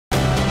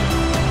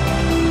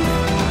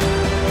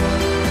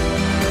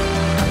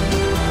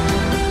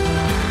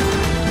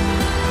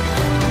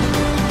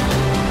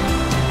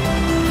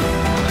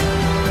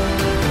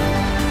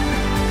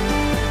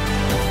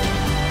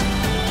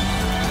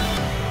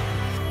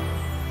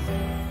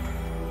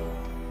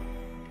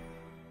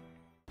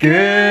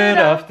Good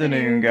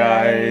afternoon,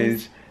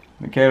 guys.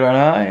 Michaela and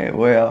I,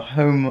 we are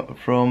home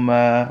from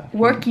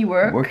worky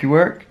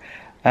work,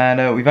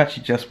 and we've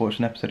actually just watched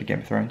an episode of Game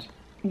of Thrones.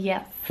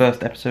 Yes.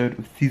 First episode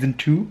of season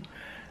 2,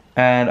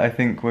 and I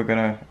think we're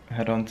gonna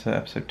head on to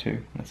episode 2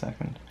 in a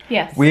second.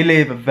 Yes. We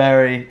live a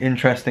very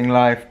interesting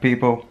life,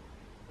 people.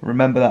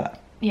 Remember that.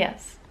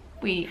 Yes.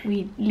 We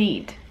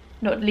lead,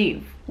 not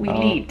leave. We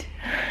lead.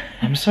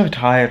 I'm so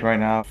tired right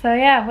now. So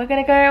yeah, we're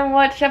gonna go and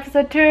watch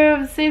episode 2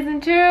 of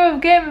season 2 of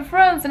Game of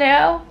Thrones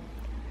now.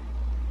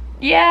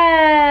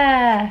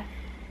 Yeah!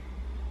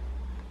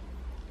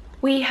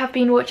 We have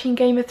been watching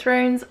Game of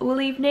Thrones all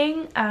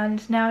evening,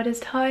 and now it is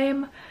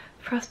time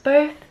for us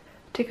both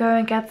to go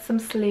and get some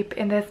sleep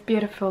in this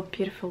beautiful,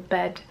 beautiful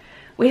bed.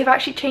 We have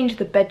actually changed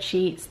the bed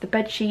sheets. The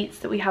bed sheets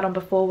that we had on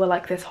before were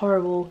like this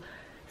horrible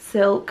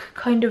silk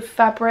kind of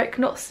fabric.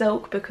 Not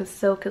silk, because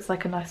silk is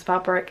like a nice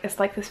fabric. It's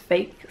like this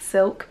fake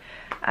silk,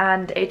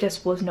 and it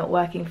just was not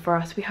working for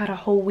us. We had a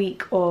whole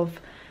week of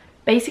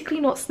basically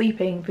not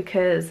sleeping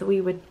because we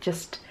would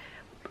just,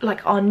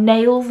 like, our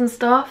nails and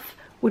stuff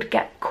would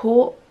get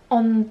caught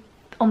on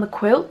the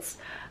quilts,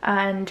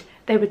 and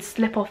they would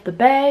slip off the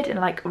bed and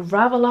like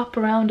ravel up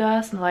around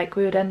us, and like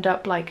we would end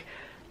up like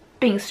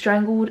being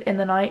strangled in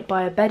the night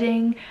by a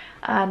bedding,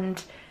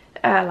 and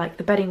like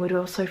the bedding would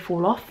also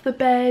fall off the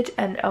bed,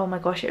 and oh my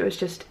gosh, it was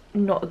just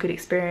not a good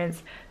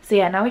experience. So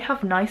yeah, now we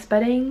have nice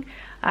bedding,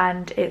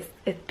 and it's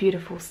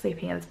beautiful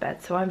sleeping in this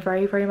bed. So I'm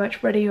very, very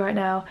much ready right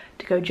now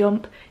to go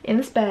jump in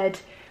this bed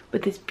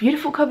with these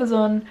beautiful covers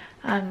on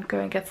and go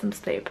and get some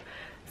sleep.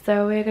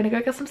 So we're gonna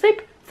go get some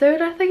sleep. So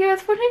thank you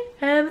guys for watching,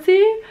 and see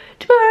you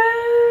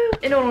tomorrow.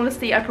 In all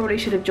honesty, I probably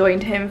should have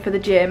joined him for the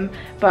gym,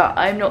 but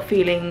I'm not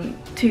feeling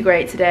too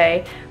great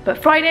today. But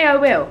Friday I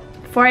will.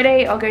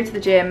 Friday I'll go to the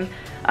gym.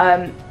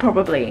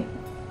 Probably.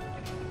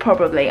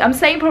 I'm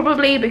saying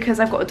probably because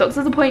I've got a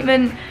doctor's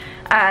appointment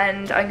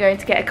and I'm going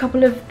to get a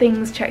couple of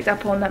things checked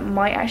up on that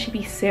might actually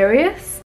be serious.